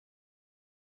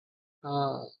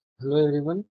Uh, Hello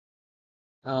everyone.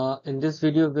 In this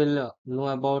video, we'll know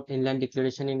about inline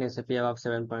declaration in SAP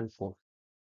ABAP 7.4.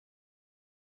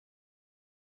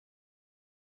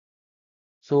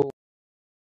 So,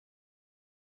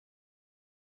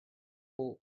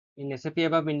 in SAP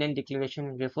ABAP, inline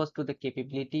declaration refers to the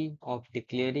capability of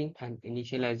declaring and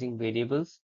initializing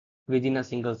variables within a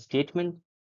single statement.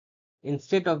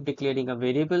 Instead of declaring a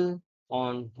variable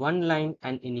on one line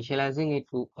and initializing it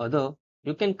to other,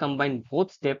 you can combine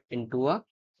both steps into a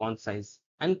concise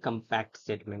and compact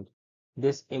statement.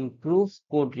 This improves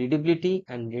code readability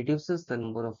and reduces the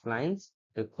number of lines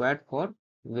required for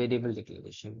variable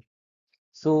declaration.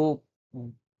 So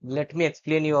let me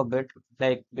explain you a bit.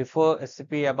 Like before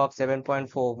SCP above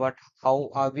 7.4, how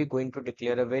are we going to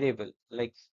declare a variable?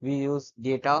 Like we use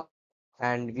data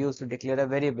and we used to declare a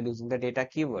variable using the data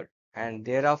keyword. And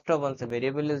thereafter, once a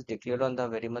variable is declared on the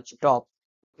very much top,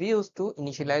 we used to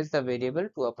initialize the variable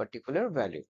to a particular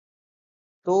value.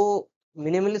 So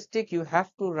minimalistic, you have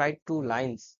to write two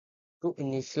lines to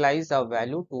initialize a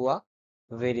value to a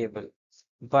variable.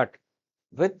 But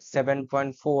with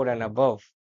 7.4 and above,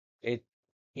 it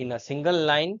in a single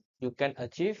line, you can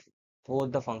achieve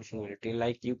both the functionality.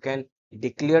 Like you can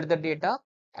declare the data.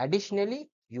 Additionally,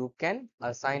 you can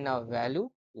assign a value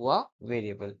to a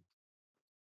variable.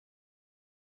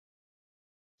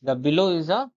 The below is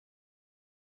a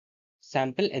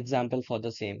sample example for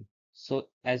the same. So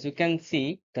as you can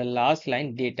see, the last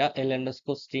line data L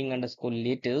underscore string underscore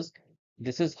latest.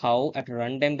 This is how at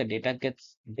runtime the data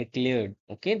gets declared.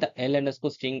 Okay, the L underscore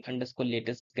string underscore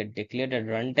latest get declared at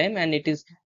runtime and it is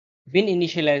been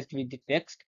initialized with the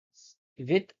text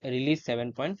with release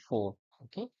 7.4.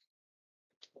 Okay,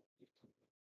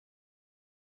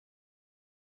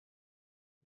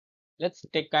 let's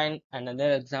take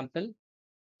another example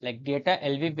like data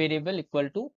lv variable equal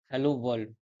to hello world.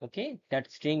 Okay,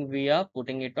 that string we are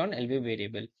putting it on lv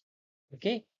variable.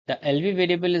 Okay, the lv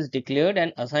variable is declared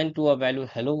and assigned to a value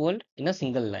hello world in a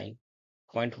single line.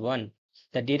 Point 1.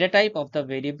 The data type of the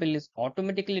variable is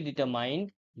automatically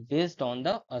determined based on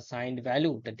the assigned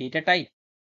value. The data type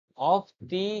of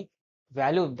the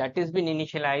value that is been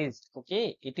initialized,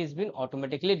 okay, it is been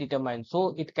automatically determined,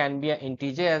 so it can be an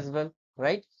integer as well,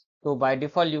 right? So by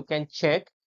default you can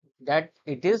check that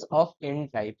it is of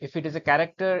int type. If it is a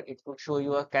character, it would show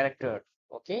you a character.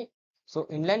 Okay, so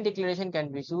inline declaration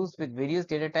can be used with various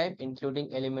data type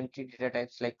including elementary data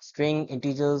types like string,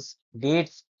 integers,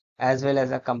 dates, as well as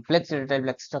a complex data type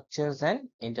like structures and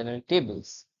internal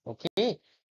tables. Okay,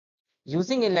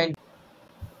 using inline.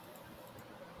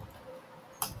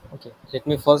 Okay, let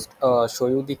me first show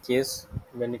you the case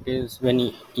when it is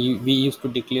when we used to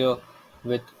declare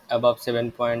with above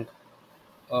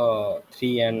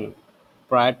 7.3 and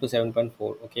prior to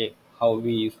 7.4. Okay, how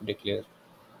we used to declare.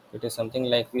 It is something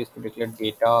like we used to declare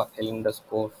data L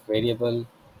underscore variable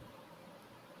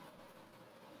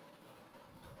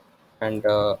and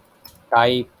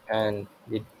type and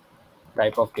the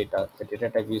type of data. The data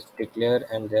type we used to declare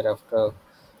and thereafter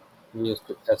we used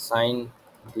to assign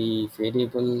the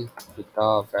variable with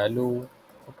a value,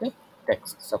 okay,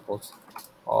 text suppose,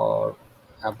 or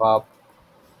above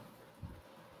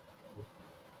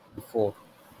 4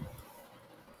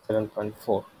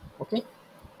 7.4. Okay,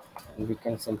 and we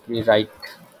can simply write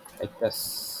like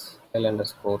this l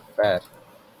underscore var.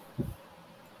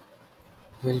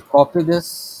 We'll copy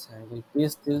this and we'll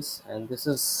paste this, and this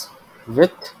is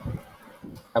with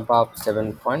above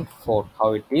 7.4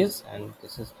 how it is, and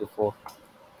this is before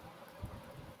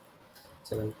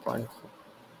 7.4.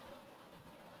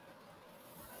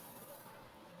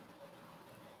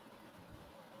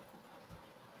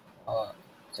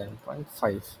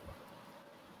 7.5.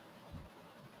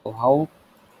 So how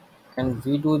can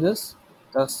we do this?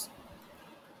 Just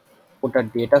put a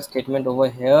data statement over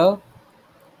here,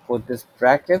 put this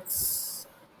brackets,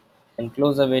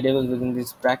 enclose a variable within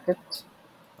this bracket,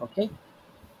 okay,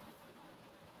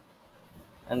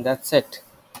 and that's it.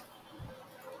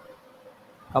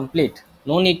 Complete.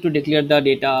 No need to declare the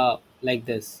data like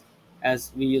this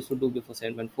as we used to do before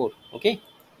 7.4. Okay,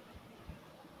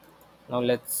 now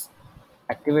let's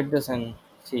activate this and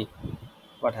see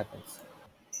what happens.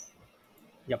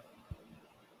 Yep.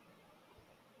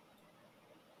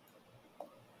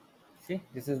 See,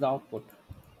 this is the output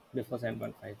before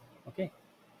 7.5. Okay.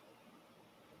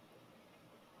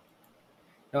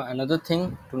 Now another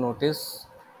thing to notice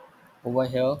over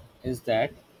here is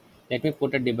that let me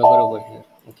put a debugger over here.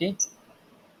 Okay.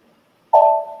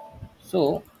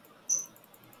 So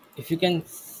if you can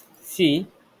see,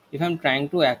 if I'm trying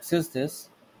to access this,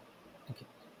 okay,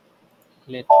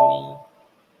 let me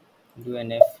do an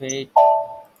F8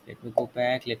 Let me go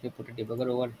back. Let me put a debugger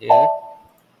over here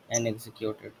and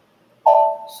execute it.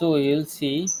 So you'll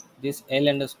see this L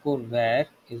underscore var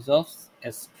is of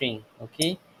a string.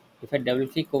 Okay. If I double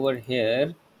click over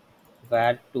here,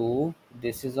 var2,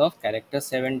 this is of character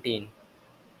 17.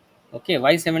 Okay,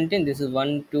 why 17? This is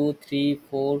 1, 2, 3,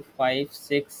 4, 5,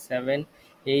 6, 7,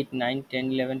 8, 9,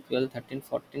 10, 11, 12, 13,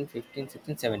 14, 15,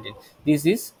 16, 17. This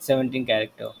is 17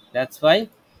 character. That's why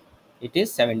it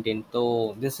is 17.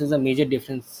 So this is a major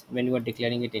difference when you are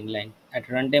declaring it inline. At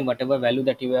runtime, whatever value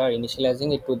that you are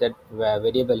initializing it to that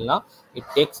variable now, it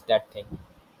takes that thing.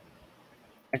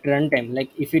 At runtime, like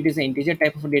if it is an integer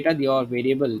type of data, your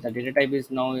variable, the data type is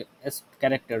now as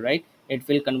character, right? It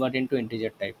will convert into integer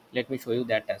type. Let me show you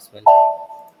that as well.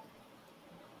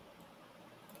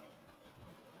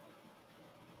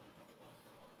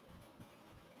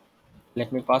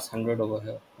 Let me pass 100 over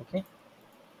here. Okay,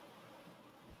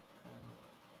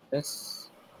 this,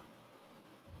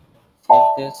 save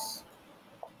this,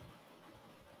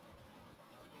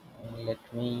 and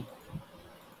let me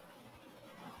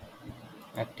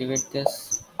activate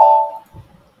this,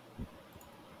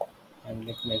 and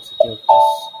let me execute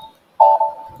this.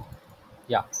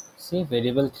 Yeah, see,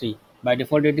 variable 3 by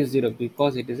default it is 0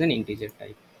 because it is an integer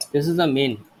type. This is the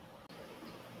main.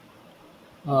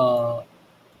 Uh,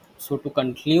 so to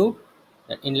conclude,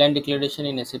 the inline declaration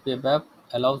in SAP ABAP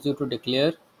allows you to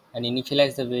declare and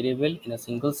initialize the variable in a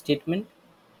single statement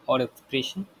or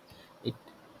expression. It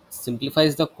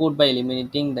simplifies the code by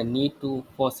eliminating the need to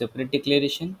for separate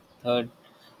declaration, third,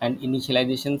 and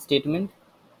initialization statement.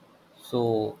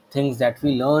 So things that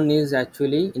we learn is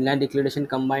actually inline declaration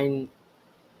combine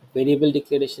variable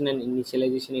declaration and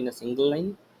initialization in a single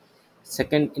line.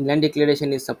 Second, inline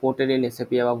declaration is supported in SAP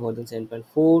ABAP version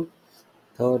 7.4.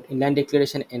 Third, inline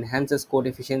declaration enhances code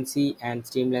efficiency and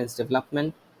streamlines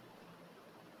development.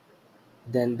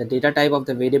 Then the data type of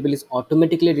the variable is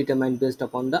automatically determined based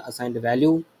upon the assigned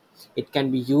value. It can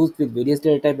be used with various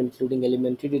data types, including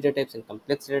elementary data types and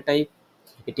complex data type.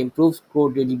 It improves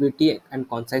code readability and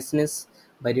conciseness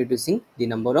by reducing the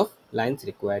number of lines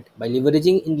required. By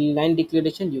leveraging inline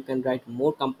declaration, you can write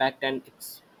more compact and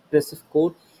expressive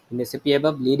code in SAP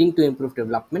ABAP, leading to improved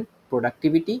development,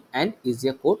 productivity, and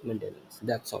easier code maintenance.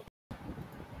 That's all.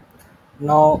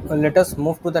 Now let us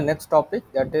move to the next topic,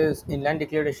 that is inline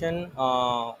declaration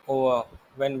over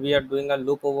when we are doing a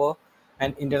loop over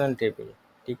an internal table.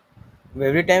 ठीक?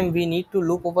 Every time we need to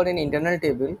loop over an internal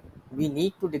table, we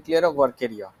need to declare a work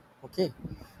area. Okay.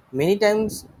 Many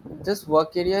times this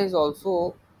work area is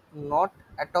also not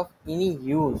at of any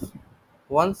use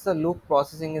once the loop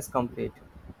processing is complete.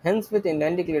 Hence with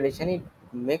inline declaration it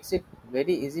makes it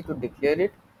very easy to declare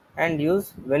it and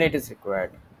use when it is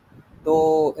required.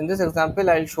 So in this example,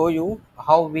 I'll show you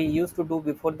how we used to do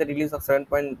before the release of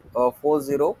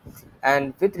 7.40,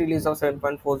 and with release of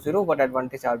 7.40, what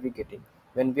advantage are we getting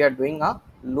when we are doing a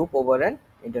loop over an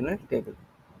internal table.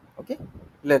 Okay,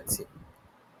 let's see.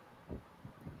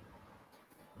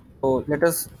 So let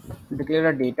us declare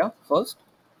a data first.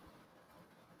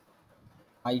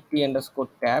 IT underscore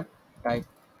tab type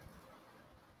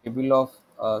table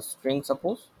of string,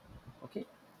 suppose. Okay,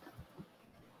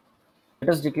 let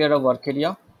us declare a work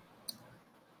area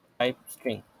type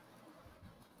string.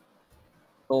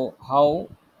 So how,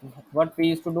 what we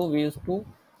used to do, we used to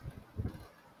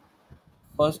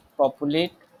first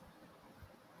populate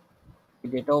the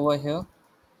data over here.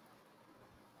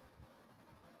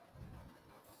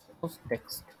 Suppose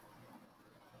text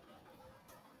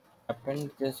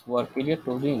append this work area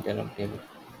to the internal table.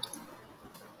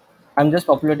 I'm just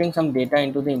populating some data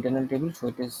into the internal table so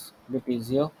it is a bit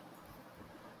easier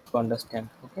to understand.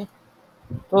 Okay,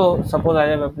 so suppose I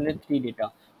have uploaded three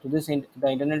data. So this the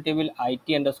internal table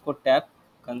IT underscore tab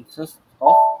consists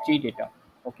of three data.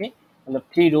 Okay, and the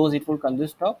three rows it will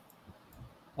consist of.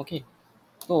 Okay,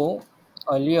 so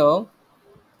earlier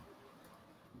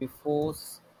before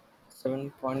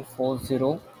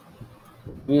 7.40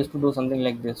 we used to do something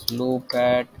like this: loop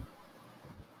at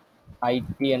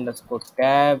IT underscore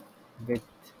tab with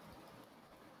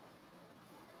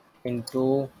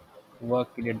into work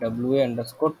area WA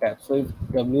underscore tab. So if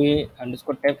WA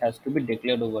underscore tab has to be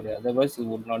declared over here, otherwise you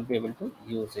would not be able to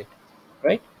use it,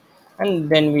 right? And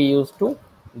then we used to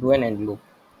do an end loop.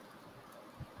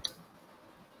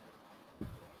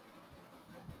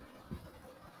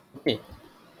 Okay,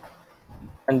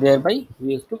 and thereby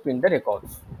we used to print the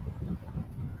records.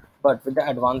 But with the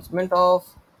advancement of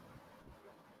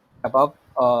above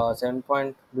 7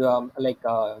 point with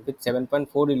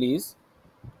 7.4 release,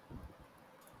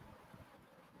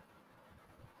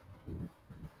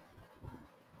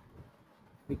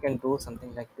 we can do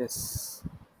something like this.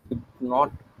 It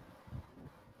not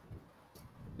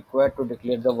required to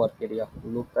declare the work area.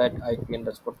 Look at IT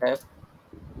underscore tab.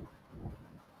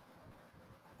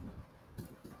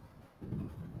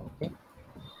 Okay,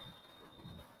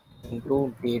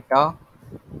 into data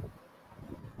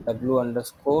w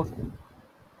underscore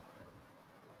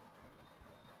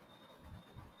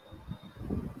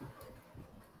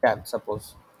tab.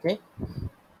 Suppose okay,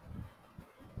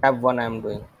 tab 1 I am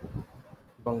doing.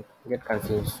 Don't get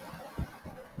confused.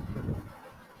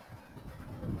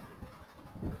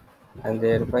 And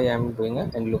thereby I am doing a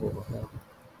end loop over here.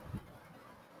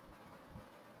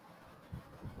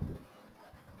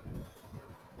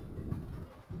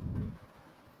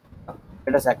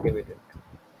 Let us activate it.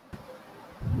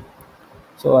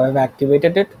 So I have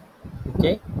activated it.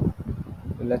 Okay,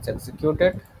 so let's execute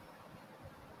it.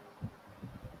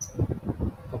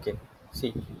 Okay,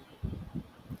 see.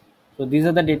 So these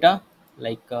are the data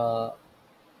like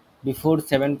before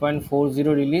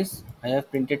 7.40 release. I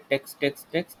have printed text,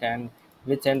 and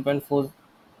with 7.40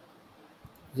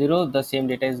 the same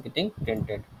data is getting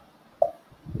printed.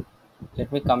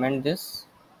 Let me comment this.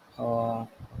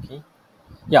 Okay,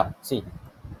 yeah. See,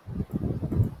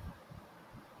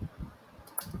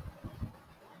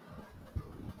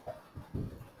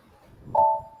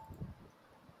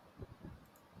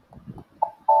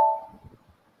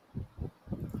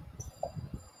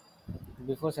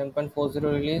 before 7.40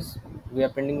 release we are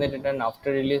printing the data, and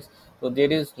after release, so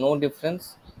there is no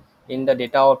difference in the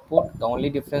data output. The only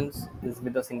difference is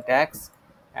with the syntax,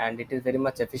 and it is very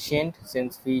much efficient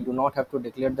since we do not have to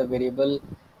declare the variable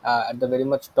at the very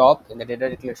much top in the data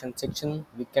declaration section.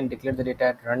 We can declare the data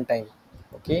at runtime.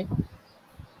 Okay,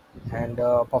 and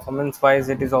performance wise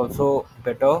it is also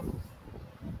better,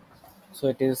 so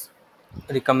it is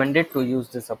recommended to use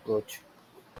this approach.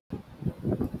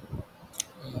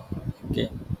 Okay,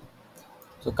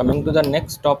 so coming to the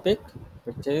next topic,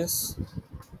 which is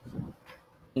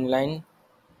inline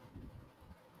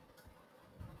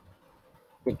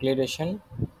declaration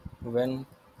when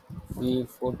we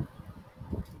would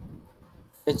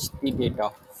fetch the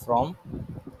data from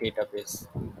database.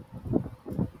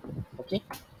 Okay,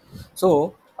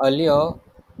 so earlier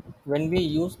when we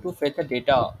used to fetch the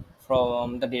data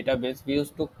from the database, we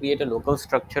used to create a local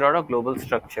structure or a global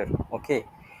structure. Okay,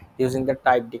 using the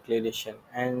type declaration,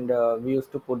 and we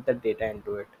used to put the data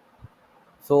into it.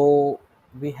 So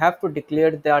we have to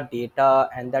declare the data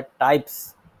and the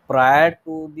types prior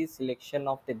to the selection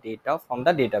of the data from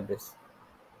the database,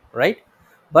 right?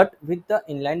 But with the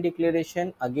inline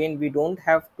declaration, again we don't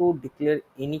have to declare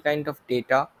any kind of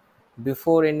data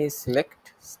before any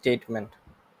select statement.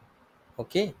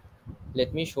 Okay,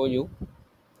 let me show you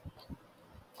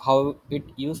how it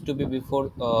used to be before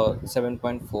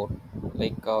 7.4.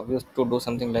 Like we used to do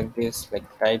something like this,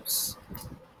 like types.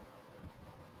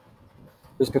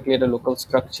 We used to create a local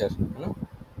structure,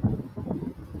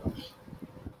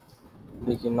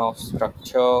 begin of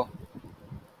structure,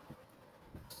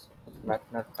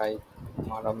 Machner type,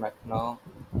 Mara Machner.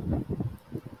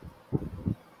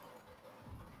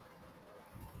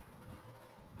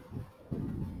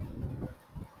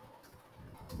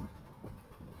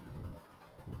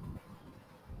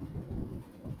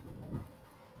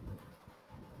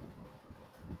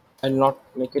 I'll not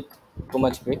make it too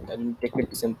much big. I'll take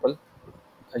it simple.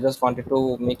 I just wanted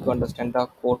to make you understand the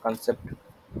core concept.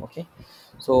 Okay,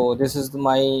 so this is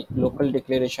my local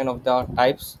declaration of the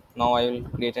types. Now I will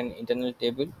create an internal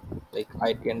table like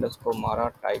it underscore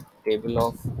Mara type table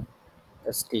of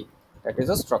st. That is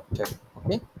a structure.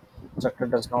 Okay, structure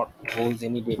does not hold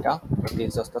any data. It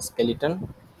is just a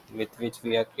skeleton with which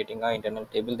we are creating our internal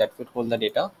table that will hold the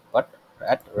data, but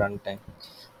at runtime.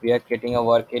 We are creating a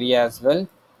work area as well.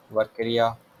 Work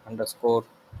area underscore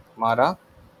Mara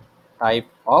type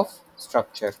of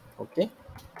structure. Okay,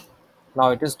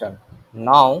 now it is done.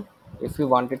 Now if we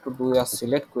wanted to do a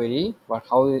select query, but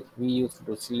how we used to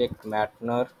do select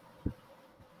Matner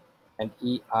and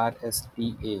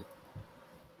ERSTA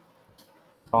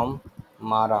from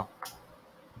Mara,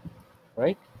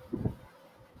 right,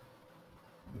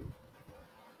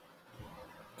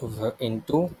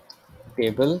 into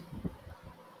table,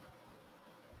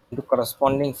 into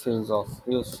corresponding fields of,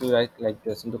 we used to write like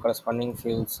this, into corresponding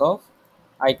fields of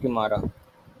IT Mara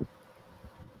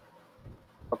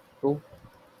up to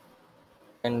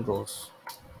 10 rows.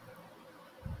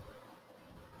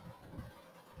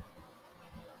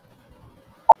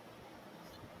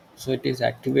 So it is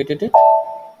activated it.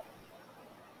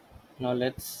 Now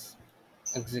let's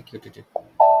execute it.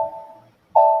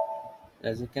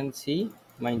 As you can see,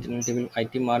 my internal table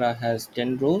IT Mara has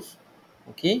 10 rows.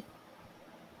 Okay,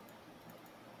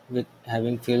 with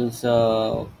having fields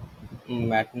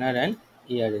Matner and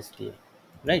ERSTA,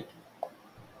 right?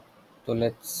 So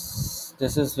let's.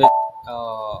 This is with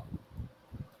uh,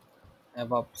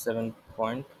 ABAP 7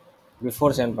 point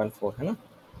before 7.4, है ना?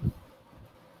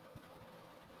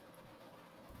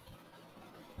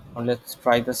 Now let's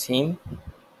try the same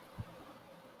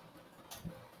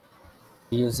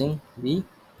using the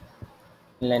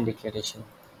inline declaration.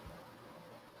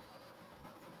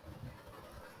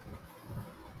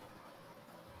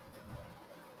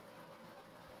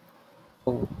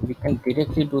 So we can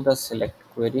directly do the select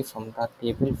query from the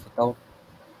table without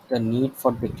the need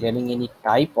for declaring any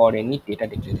type or any data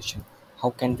declaration. How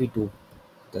can we do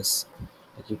this?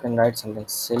 Like you can write something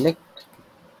select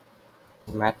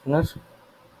Matner,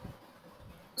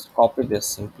 just copy this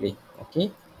simply.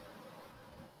 Okay.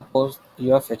 Suppose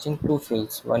you are fetching two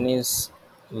fields. One is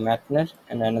Matner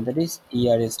and another is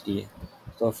ERSDA.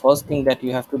 So first thing that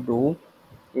you have to do,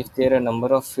 if there are a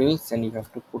number of fields, then you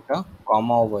have to put a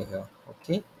comma over here.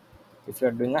 Okay. If you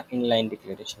are doing an inline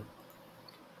declaration.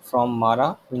 From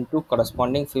Mara into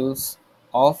corresponding fields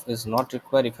of is not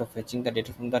required if you're fetching the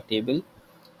data from the table.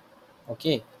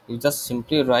 Okay, you just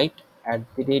simply write at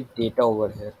the rate data over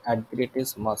here. At the rate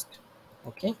is must.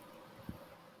 Okay,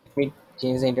 let me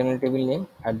change the internal table name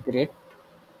at the rate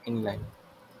inline.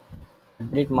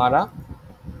 At the rate Mara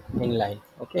inline.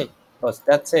 Okay, first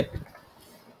that's it.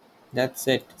 That's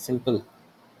it. Simple.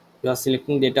 You are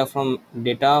selecting data from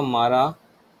data Mara,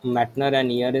 Matner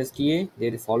and ERSDA. They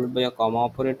are followed by a comma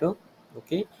operator.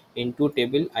 Okay, into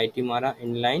table IT Mara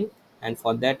inline, and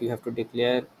for that you have to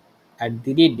declare at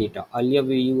the rate data. Earlier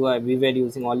we were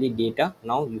using only data.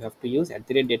 Now you have to use at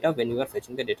the rate data when you are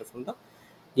fetching the data from the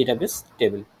database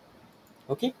table.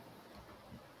 Okay,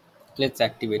 let's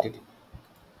activate it.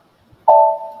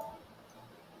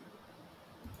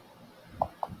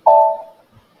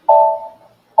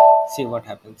 See what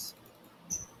happens.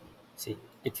 See,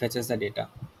 it fetches the data.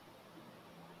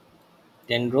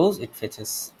 10 rows it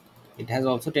fetches. It has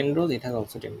also 10 rows. It has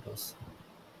also 10 rows.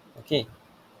 Okay,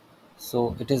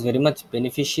 so it is very much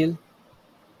beneficial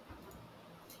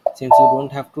since you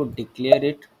don't have to declare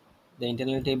it the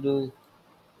internal table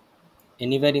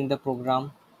anywhere in the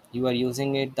program. You are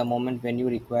using it the moment when you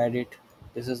require it.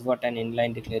 This is what an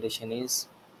inline declaration is.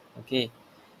 Okay,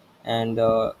 and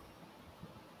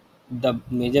the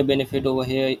major benefit over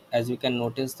here, as you can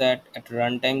notice, that at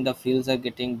runtime the fields are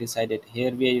getting decided.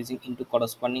 Here we are using into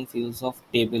corresponding fields of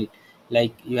table.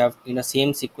 Like you have in the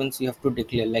same sequence you have to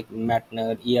declare like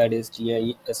Matner, ERS,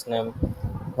 GI, SNAM,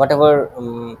 whatever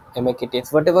MAK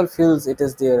takes, whatever fields it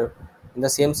is there in the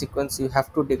same sequence you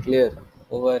have to declare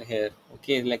over here.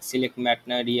 Okay, like select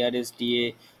Matner,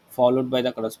 ERSDA, followed by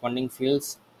the corresponding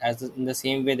fields in the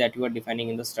same way that you are defining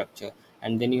in the structure,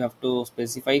 and then you have to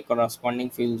specify corresponding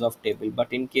fields of table.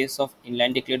 But in case of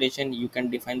inline declaration, you can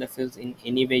define the fields in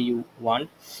any way you want.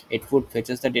 It would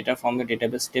fetches the data from your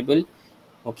database table.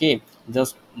 Okay,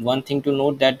 just one thing to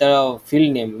note, that the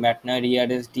field name Matner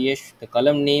ERSDH, the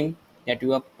column name that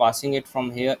you are passing it from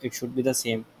here, it should be the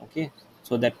same. Okay,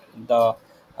 so that the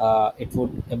it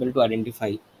would able to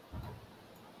identify.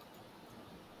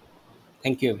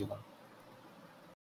 Thank you everyone.